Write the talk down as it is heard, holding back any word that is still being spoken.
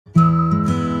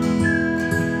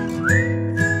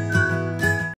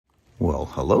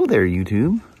Hello there,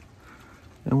 YouTube,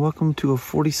 and welcome to a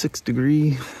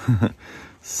 46-degree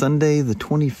Sunday, the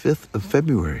 25th of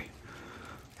February.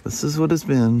 This is what it's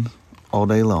been all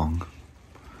day long.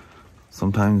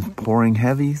 Sometimes pouring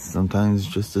heavy, sometimes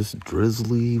just this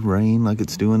drizzly rain like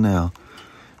it's doing now.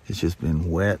 It's just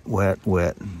been wet, wet,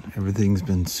 wet. Everything's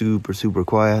been super, super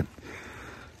quiet.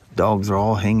 Dogs are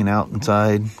all hanging out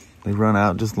inside. They run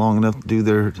out just long enough to do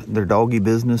their doggy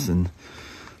business, and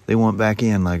they want back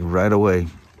in like right away.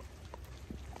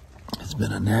 It's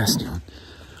been a nasty one,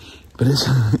 but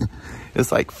it's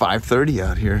like 5:30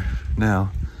 out here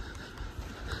now.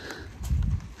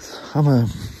 I'm gonna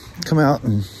come out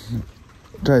and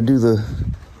try to do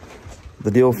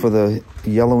the deal for the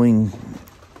yellowing,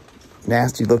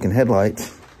 nasty looking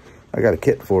headlights. I got a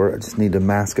kit for it. I just need to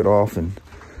mask it off and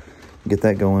get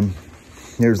that going.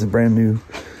 Here's the brand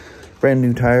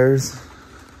new tires.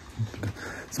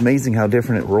 It's amazing how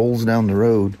different it rolls down the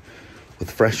road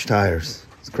with fresh tires.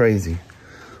 It's crazy.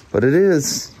 But it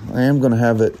is, I am going to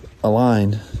have it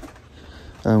aligned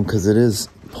because it is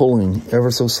pulling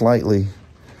ever so slightly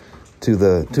to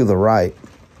the right.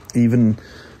 Even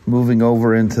moving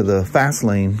over into the fast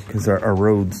lane because our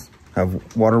roads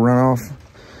have water runoff.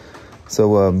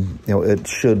 So, you know, it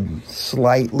should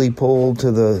slightly pull to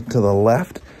the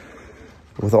left.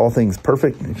 With all things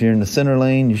perfect, if you're in the center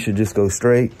lane, you should just go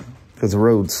straight. Because the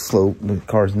road's slope, the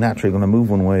car's naturally going to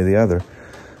move one way or the other.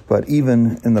 But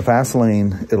even in the fast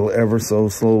lane, it'll ever so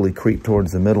slowly creep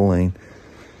towards the middle lane.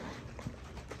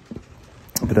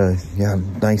 But yeah,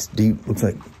 nice deep, looks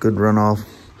like good runoff.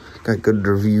 Got good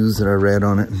reviews that I read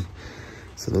on it.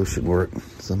 So those should work.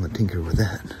 So I'm going to tinker with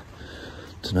that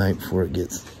tonight before it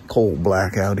gets coal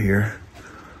black out here.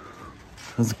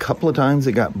 There's a couple of times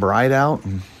it got bright out,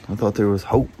 and I thought there was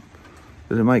hope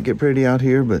that it might get pretty out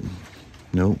here, but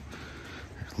nope.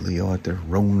 Leo out there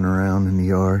roaming around in the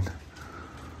yard.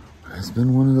 It's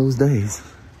been one of those days.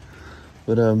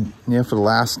 But yeah, for the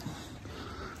last,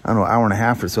 I don't know, hour and a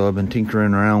half or so, I've been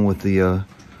tinkering around with the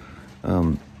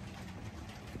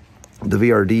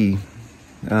VRD.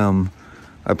 I'm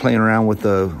playing around with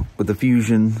the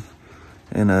fusion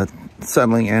and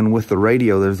settling, and with the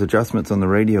radio. There's adjustments on the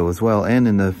radio as well, and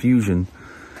in the fusion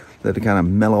that to kind of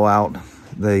mellow out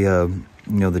the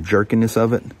you know, the jerkiness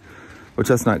of it. Which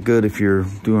that's not good if you're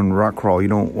doing rock crawl. You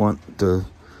don't want to,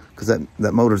 because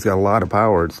that motor's got a lot of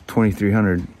power. It's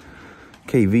 2300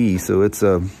 kV, so it's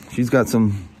she's got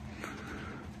some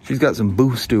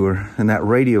boost to her, and that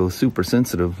radio is super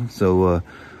sensitive. So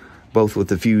both with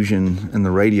the fusion and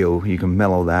the radio, you can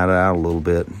mellow that out a little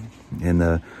bit. And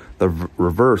the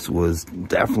reverse was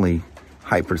definitely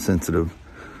hypersensitive.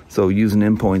 So using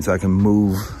endpoints, I can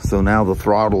move. So now the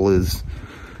throttle is,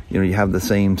 you know, you have the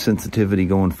same sensitivity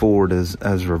going forward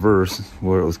as reverse,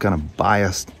 where it was kind of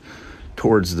biased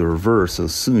towards the reverse. So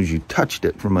as soon as you touched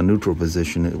it from a neutral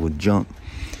position, it would jump.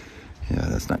 Yeah,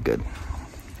 that's not good.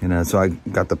 You know, so I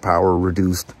got the power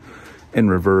reduced in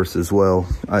reverse as well.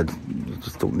 I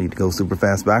just don't need to go super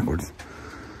fast backwards.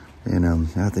 And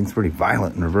I think it's pretty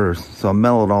violent in reverse. So I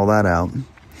mellowed all that out. And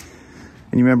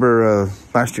you remember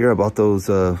last year I bought those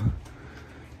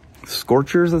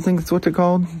Scorchers, I think that's what they're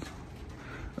called.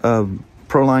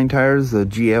 Proline tires, the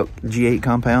G8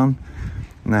 compound,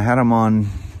 and I had them on,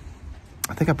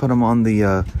 I think I put them on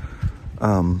the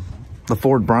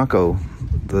Ford Bronco,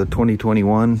 the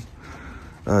 2021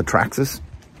 Traxxas.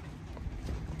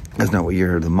 That's not what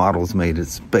year the model's made.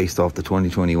 It's based off the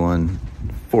 2021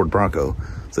 Ford Bronco,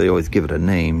 so they always give it a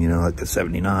name, you know, like the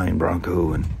 79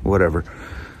 Bronco and whatever.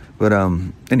 But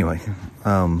anyway,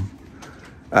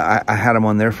 I had them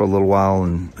on there for a little while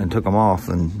and took them off,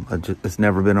 and it's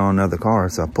never been on another car.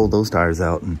 So I pulled those tires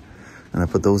out and I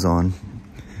put those on.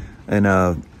 And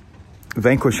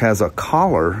Vanquish has a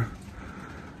collar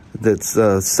that's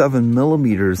 7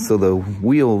 millimeters, so the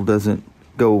wheel doesn't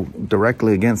go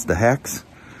directly against the hex.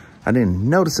 I didn't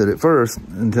notice it at first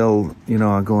until, you know,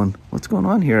 I'm going, what's going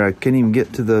on here? I can't even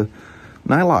get to the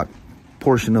nylock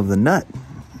portion of the nut.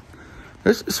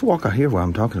 Let's walk out here while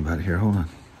I'm talking about it here. Hold on.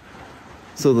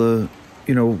 So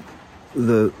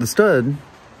the stud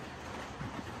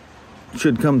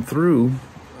should come through,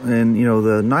 and, you know,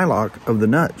 the nylock of the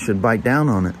nut should bite down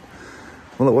on it.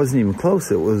 Well, it wasn't even close.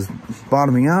 It was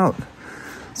bottoming out.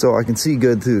 So I can see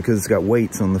good too, because it's got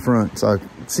weights on the front. So I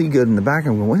see good in the back.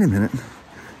 I'm going, wait a minute.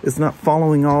 It's not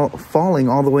falling all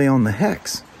the way on the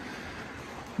hex.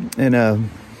 And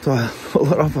so I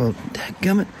pull it off.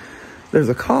 Dadgummit, there's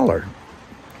a collar.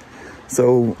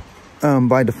 So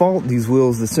by default, these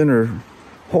wheels, the center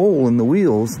hole in the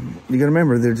wheels, you gotta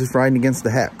remember, they're just riding against the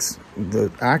hex.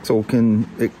 The axle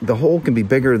the hole can be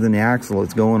bigger than the axle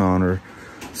it's going on, or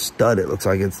stud. It looks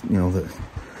like it's, you know,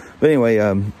 but anyway,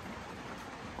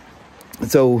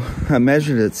 so I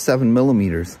measured it 7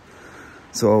 millimeters.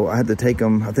 So I had to take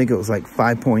them, I think it was like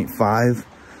 5.5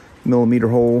 millimeter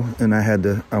hole, and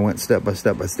I went step by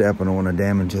step by step, and I don't want to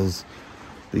damage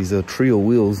these trio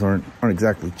wheels aren't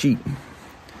exactly cheap.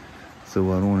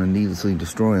 So I don't want to needlessly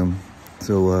destroy them.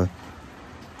 So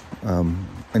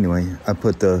anyway, I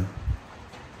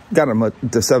got them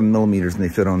to 7 millimeters, and they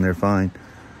fit on there fine.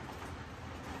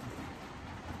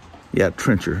 Yeah,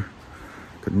 trencher.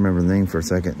 Couldn't remember the name for a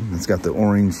second. It's got the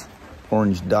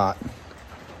orange dot.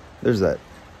 There's that,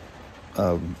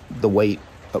 the weight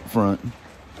up front.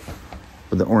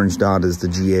 But the orange dot is the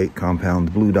G8 compound.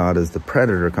 The blue dot is the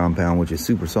Predator compound, which is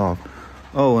super soft.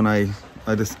 Oh, and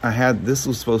this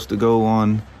was supposed to go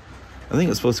on, I think it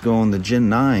was supposed to go on the Gen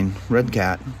 9 Red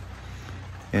Cat.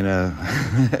 And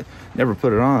never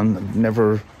put it on.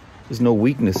 There's no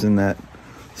weakness in that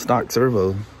stock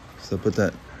servo. So I put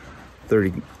that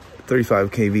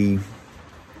 35 kV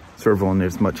servo on there.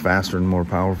 It's much faster and more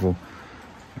powerful.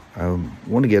 I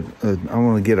want to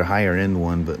get a higher end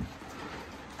one, but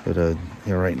you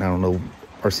know, right now I don't know.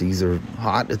 RCs are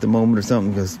hot at the moment or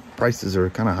something, because prices are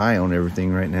kind of high on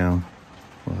everything right now.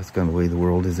 Well, that's kind of the way the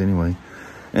world is anyway.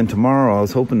 And tomorrow I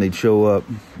was hoping they'd show up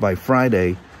by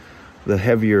Friday, the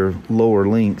heavier lower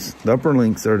links. The upper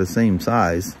links are the same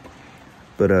size,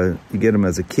 but you get them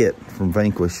as a kit from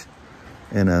Vanquish,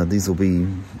 and these will be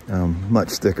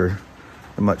much thicker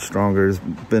and much stronger. It's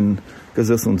been, because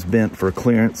this one's bent for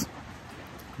clearance,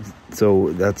 so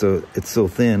it's so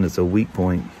thin, it's a weak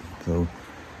point. So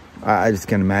I just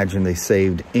can't imagine they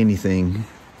saved anything.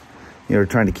 You know,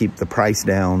 trying to keep the price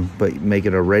down, but make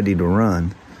it a ready to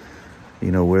run.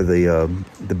 You know, where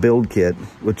the build kit,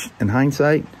 which in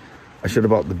hindsight, I should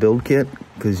have bought the build kit,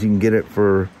 because you can get it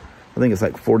for, I think it's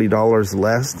like $40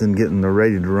 less than getting the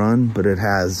ready to run, but it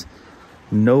has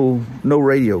no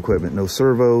radio equipment, no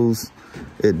servos.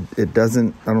 It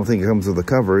doesn't, I don't think it comes with a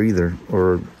cover either,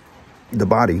 or the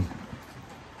body.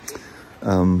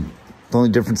 The only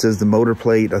difference is the motor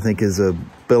plate, I think, is a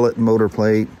billet motor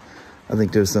plate. I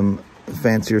think there's some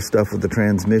fancier stuff with the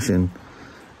transmission,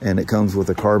 and it comes with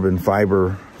a carbon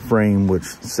fiber frame, which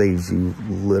saves you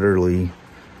literally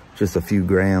just a few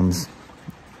grams,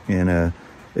 and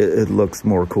it looks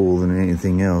more cool than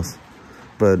anything else.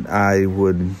 But I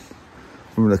would,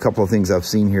 from a couple of things I've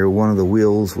seen here, one of the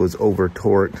wheels was over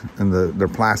torqued, and they're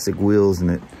plastic wheels,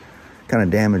 and it kind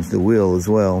of damaged the wheel as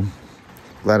well.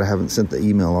 Glad I haven't sent the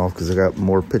email off, because I got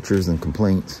more pictures and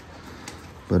complaints.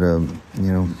 But you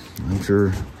know, I'm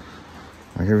sure,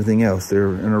 like everything else,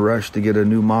 they're in a rush to get a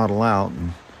new model out.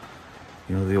 And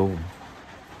you know, the old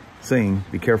saying,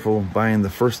 be careful buying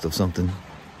the first of something,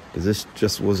 because this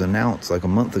just was announced like a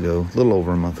month ago, a little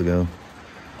over a month ago.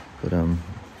 But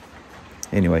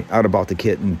anyway, I'd have bought the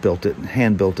kit and built it,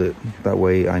 hand built it. That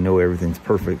way I know everything's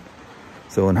perfect.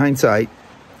 So in hindsight,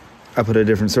 I put a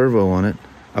different servo on it.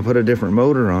 I put a different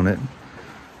motor on it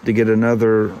to get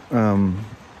another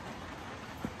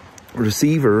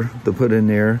receiver to put in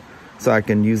there, so I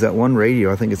can use that one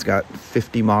radio. I think it's got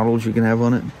 50 models you can have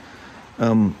on it.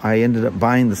 I ended up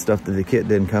buying the stuff that the kit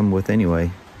didn't come with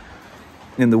anyway.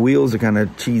 And the wheels are kind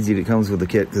of cheesy that comes with the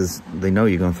kit, because they know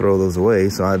you're going to throw those away.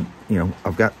 So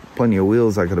I've got plenty of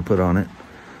wheels I could have put on it.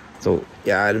 So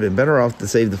yeah, I'd have been better off to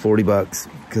save the 40 bucks,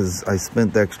 because I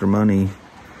spent the extra money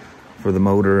for the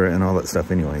motor and all that stuff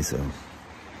anyway. So,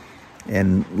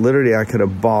 and literally I could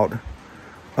have bought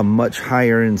a much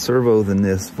higher end servo than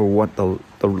this for what the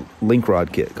link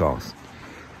rod kit costs.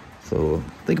 So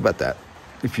think about that.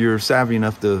 If you're savvy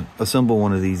enough to assemble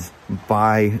one of these,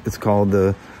 it's called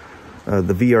the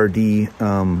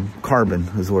VRD carbon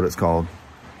is what it's called.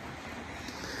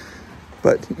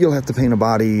 But you'll have to paint a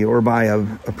body or buy a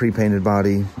pre-painted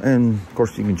body. And of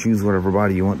course you can choose whatever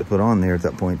body you want to put on there at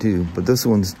that point too. But this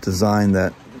one's designed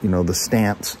that, you know, the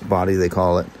stamped body they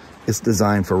call it. It's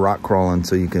designed for rock crawling,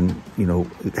 so you can, you know,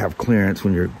 have clearance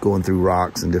when you're going through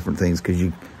rocks and different things, because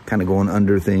you kind of going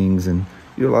under things and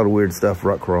you do a lot of weird stuff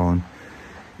rock crawling.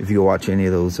 If you go watch any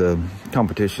of those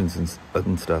competitions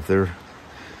and stuff, they're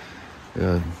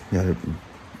yeah, a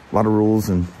lot of rules,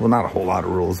 and well, not a whole lot of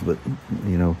rules, but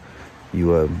you know, you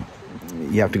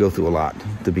have to go through a lot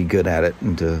to be good at it,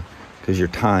 and because you're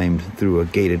timed through a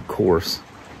gated course.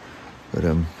 But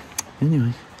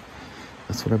anyway,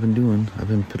 that's what I've been doing. I've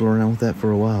been piddling around with that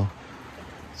for a while.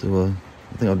 So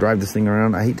I think I'll drive this thing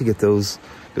around. I hate to get those,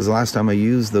 because the last time I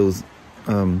used those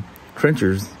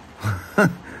trenchers,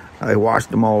 I washed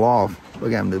them all off.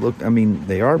 Look at them. I mean,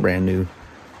 they are brand new.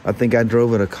 I think I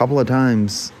drove it a couple of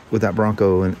times with that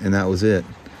Bronco, and that was it.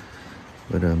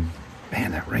 But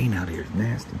man, that rain out here is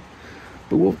nasty.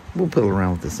 But we'll piddle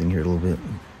around with this thing here a little bit.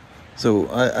 So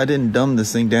I didn't dumb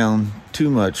this thing down too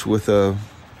much with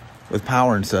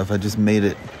power and stuff. I just made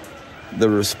it, the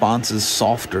responses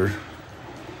softer,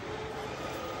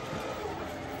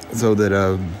 so that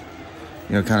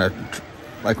you know, kind of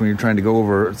like when you're trying to go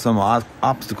over some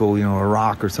obstacle, you know, a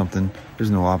rock or something.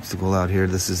 There's no obstacle out here.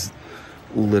 This is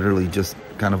literally just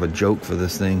kind of a joke for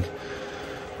this thing.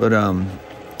 But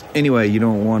anyway, you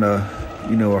don't want a,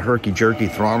 you know, a herky-jerky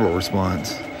throttle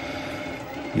response.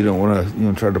 You don't want to, you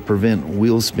know, try to prevent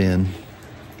wheel spin.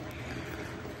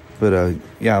 But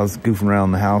yeah, I was goofing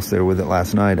around the house there with it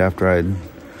last night after I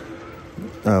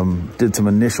did some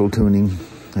initial tuning,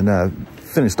 and I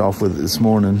finished off with it this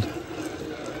morning.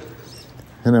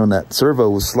 And then that servo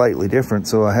was slightly different,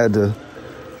 so I had to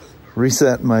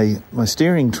reset my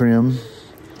steering trim,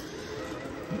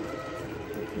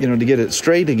 you know, to get it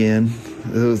straight again.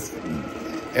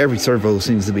 Every servo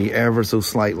seems to be ever so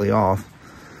slightly off.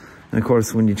 And of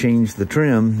course, when you change the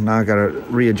trim, now I got to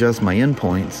readjust my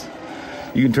endpoints.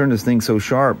 You can turn this thing so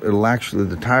sharp, it'll actually,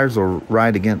 the tires will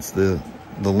ride against the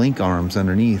link arms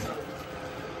underneath.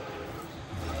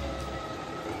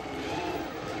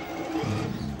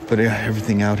 But yeah,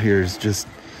 everything out here is just,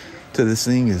 to this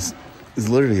thing is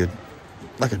literally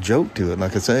like a joke to it,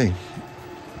 like I say.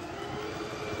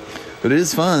 But it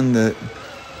is fun that,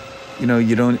 you know,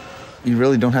 you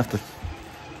really don't have to,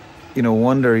 you know,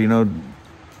 wonder, you know,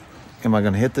 am I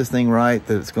going to hit this thing right?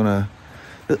 That it's going to,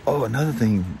 oh, another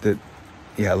thing that,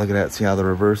 yeah, look at that. See how the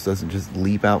reverse doesn't just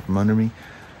leap out from under me?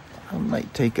 I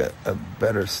might take a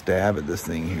better stab at this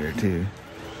thing here too.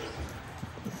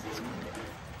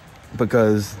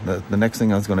 Because the next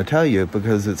thing I was going to tell you,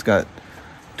 because it's got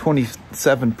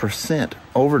 27%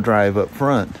 overdrive up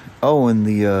front. Oh, and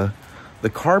the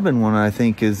carbon one, I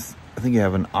think you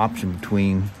have an option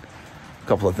between a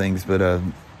couple of things, but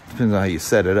depends on how you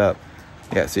set it up.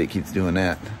 Yeah, see, it keeps doing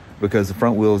that because the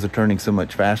front wheels are turning so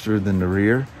much faster than the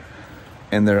rear,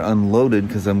 and they're unloaded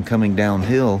because I'm coming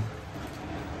downhill.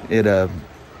 It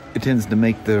tends to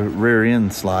make the rear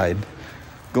end slide.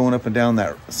 Going up and down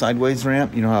that sideways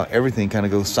ramp, you know how everything kind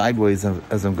of goes sideways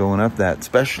as I'm going up that,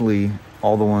 especially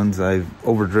all the ones I've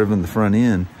overdriven the front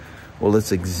end. Well,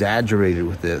 it's exaggerated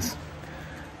with this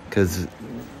because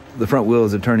the front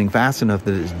wheels are turning fast enough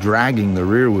that it's dragging the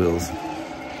rear wheels.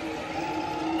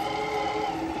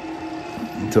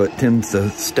 So it tends to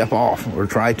step off or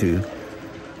try to,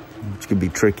 which could be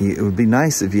tricky. It would be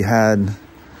nice if you had,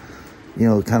 you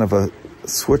know, kind of a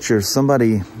switcher.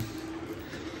 Somebody,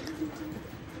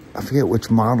 I forget which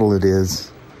model it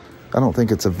is. I don't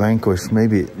think it's a Vanquish.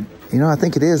 Maybe, you know, I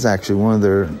think it is actually one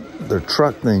of their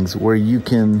truck things where you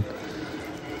can,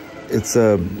 it's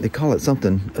they call it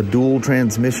something, a dual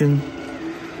transmission.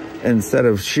 And instead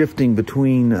of shifting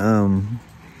between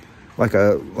like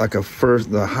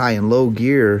the high and low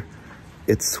gear,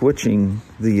 it's switching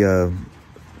the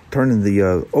turning the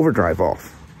overdrive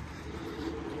off,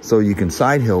 so you can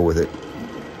side hill with it.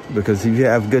 Because if you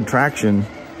have good traction,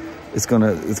 it's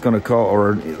gonna cause,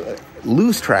 or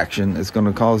loose traction, it's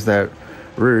gonna cause that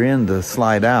rear end to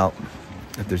slide out.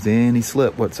 If there's any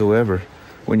slip whatsoever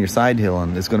when you're side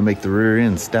hilling, it's gonna make the rear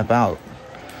end step out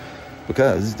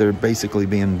because they're basically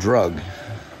being drugged.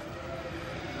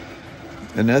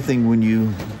 Another thing, when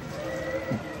you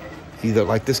either,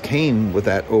 like this came with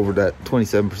that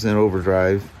 27%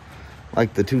 overdrive,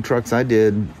 like the two trucks I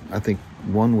did, I think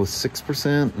one was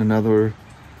 6%, another,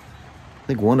 I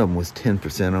think one of them was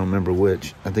 10%, I don't remember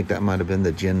which. I think that might have been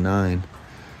the Gen 9.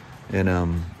 And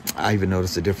I even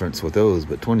noticed a difference with those,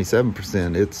 but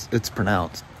 27%, it's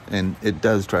pronounced, and it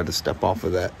does try to step off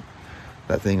of that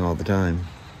thing all the time.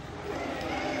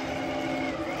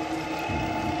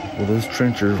 Well, those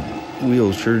trencher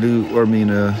wheels sure do, or I mean,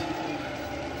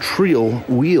 trail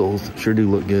wheels sure do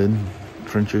look good.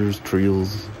 Trenchers,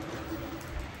 trails.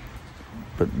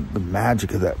 But the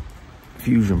magic of that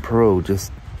Fusion Pro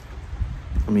just,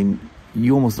 I mean,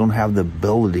 you almost don't have the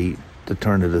ability to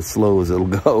turn it as slow as it'll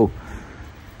go.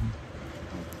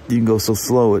 You can go so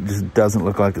slow, it just doesn't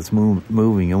look like it's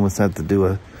moving. You almost have to do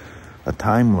a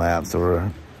time lapse,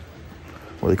 or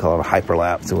what do they call it, a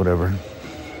hyperlapse or whatever.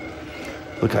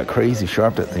 Look how crazy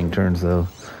sharp that thing turns though.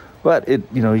 But it,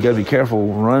 you know, you gotta be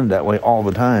careful running that way all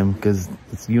the time because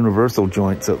it's universal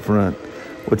joints up front,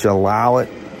 which allow it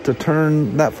to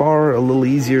turn that far a little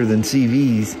easier than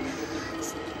CVs.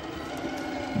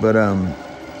 But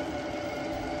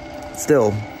still,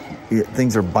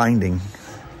 things are binding.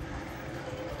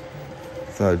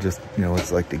 So just, you know,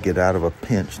 it's like to get out of a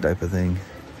pinch type of thing.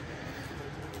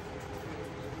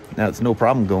 Now it's no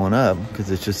problem going up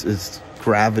because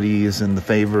gravity is in the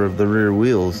favor of the rear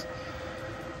wheels.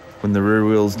 When the rear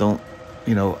wheels don't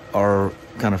you know, are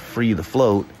kind of free to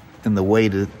float and the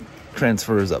weight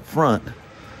transfers up front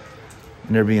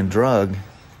and they're being drug,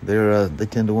 they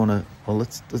tend to want to, well,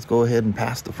 let's go ahead and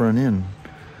pass the front end.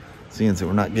 Seeing that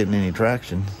we're not getting any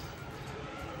traction,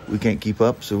 we can't keep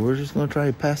up, so we're just going to try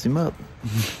to pass him up.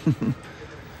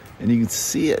 And you can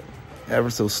see it ever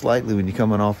so slightly when you're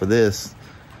coming off of this.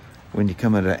 When you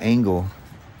come at an angle,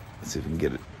 let's see if we can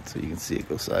get it so you can see it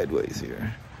go sideways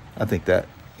here. I think that,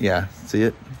 yeah, see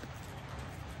it?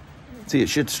 See, it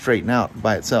should straighten out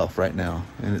by itself right now,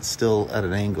 and it's still at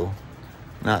an angle,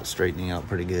 not straightening out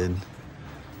pretty good.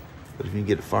 But if you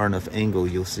get it far enough angle,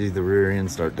 you'll see the rear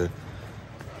end start to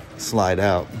slide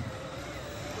out.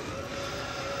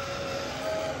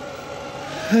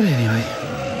 But anyway,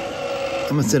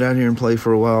 I'm gonna sit out here and play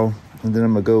for a while, and then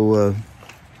I'm gonna go,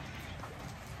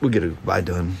 we'll get a goodbye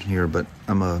done here, but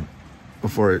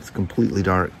before it's completely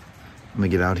dark, I'm gonna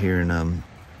get out here and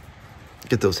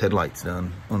get those headlights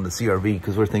done on the CRV,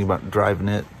 because we're thinking about driving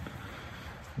it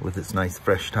with its nice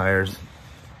fresh tires.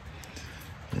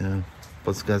 Yeah,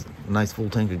 plus it's got a nice full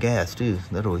tank of gas too.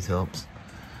 That always helps.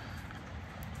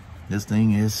 This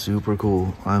thing is super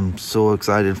cool. I'm so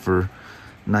excited for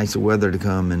nicer weather to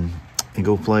come and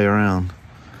go play around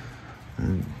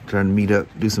and try to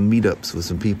do some meetups with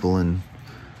some people and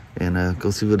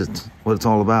go see what it's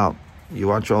all about. You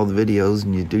watch all the videos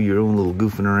and you do your own little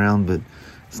goofing around, but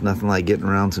it's nothing like getting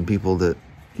around some people that,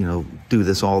 you know, do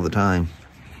this all the time.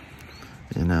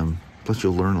 And plus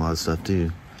you'll learn a lot of stuff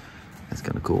too. That's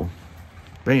kind of cool.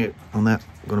 But anyway, on that,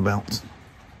 I'm gonna bounce.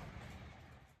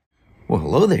 Well,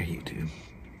 hello there, YouTube.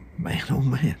 Man, oh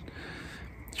man.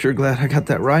 Sure glad I got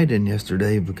that ride in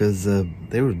yesterday, because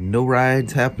there was no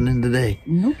rides happening today.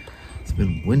 Nope. It's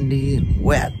been windy and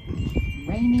wet.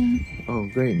 Raining. Oh,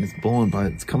 great. And it's blowing by.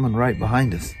 It's coming right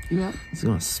behind us. Yep. It's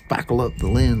going to spackle up the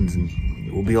lens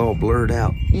and we'll be all blurred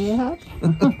out. Yep.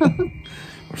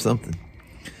 Or something.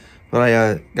 But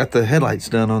I got the headlights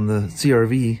done on the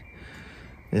CRV.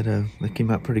 They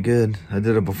came out pretty good. I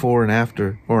did a before and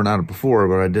after. Or not a before,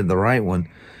 but I did the right one.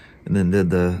 And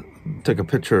then took a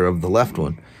picture of the left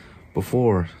one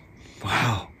before.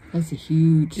 Wow. That's a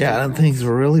huge difference. Them things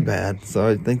were really bad. So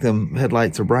I think them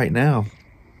headlights are bright now.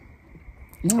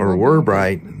 Yeah, or were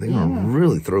bright. They're gonna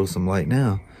really throw some light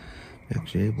now.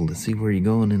 Actually able to see where you're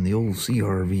going in the old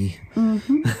CRV.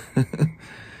 Mm-hmm.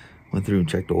 Went through and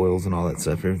checked the oils and all that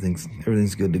stuff.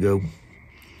 Everything's good to go.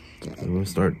 Good. So we'll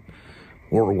start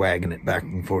war wagging it back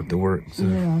and forth to work. So.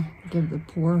 Yeah, give the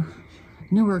poor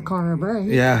newer car a break.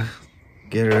 Yeah,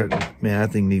 get her. Man,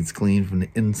 that thing needs clean from the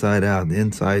inside out. The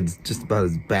inside's just about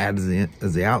as bad as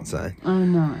the outside. I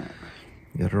know it.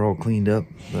 Got her all cleaned up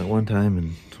that one time,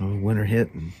 and winter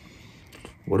hit, and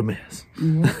what a mess.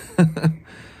 Yeah.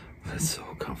 That's so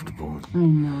comfortable. I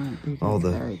know it. All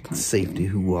the safety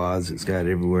hoo-ahs it's got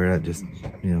everywhere. That just,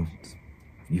 you know,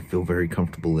 you feel very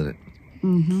comfortable in it.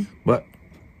 Mm-hmm. But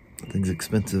the thing's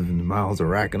expensive, and the miles are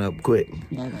racking up quick.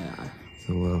 Yeah, they are.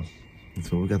 So that's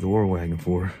what we got the war wagon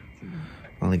for.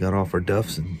 Finally got off our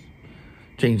duffs and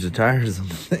changed the tires on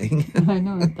the thing. I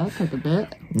know, that took a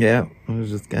bit. Yeah, I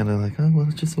was just kind of like, oh, well,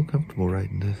 it's just so comfortable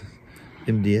riding the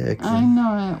MDX. I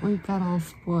know it. We got all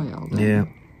spoiled. Yeah,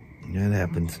 it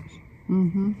happens.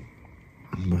 Mm-hmm.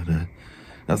 But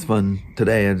that's fun.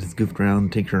 Today I just goofed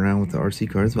around, tinkering around with the RC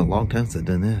car. It's been a long time since I've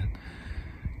done that.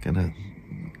 Kind of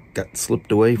got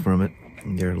slipped away from it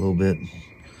there a little bit.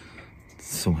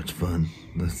 It's so much fun.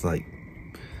 It's like,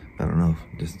 I don't know,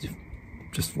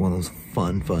 just one of those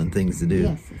fun things to do.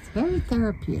 Yes, it's very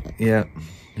therapeutic. Yeah,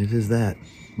 it is that.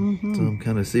 Mm-hmm. So I'm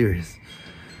kind of serious.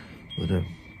 But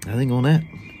I think on that,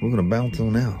 we're going to bounce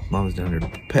on now. Mom's down there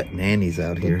petting Annie's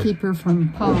out here. To keep her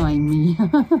from pawing me.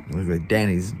 Looks like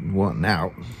Danny's wanting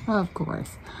out. Of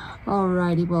course.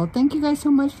 Alrighty, well, thank you guys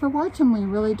so much for watching. We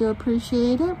really do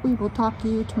appreciate it. We will talk to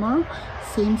you tomorrow.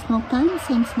 Same smoke time,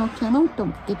 same smoke channel.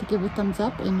 Don't forget to give a thumbs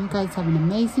up, and you guys have an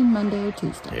amazing Monday or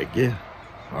Tuesday. Heck yeah.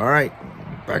 All right,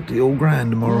 back to the old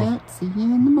grind tomorrow. Yeah, see you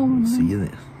in the morning. See you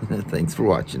then. Thanks for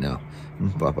watching now.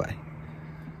 Bye-bye.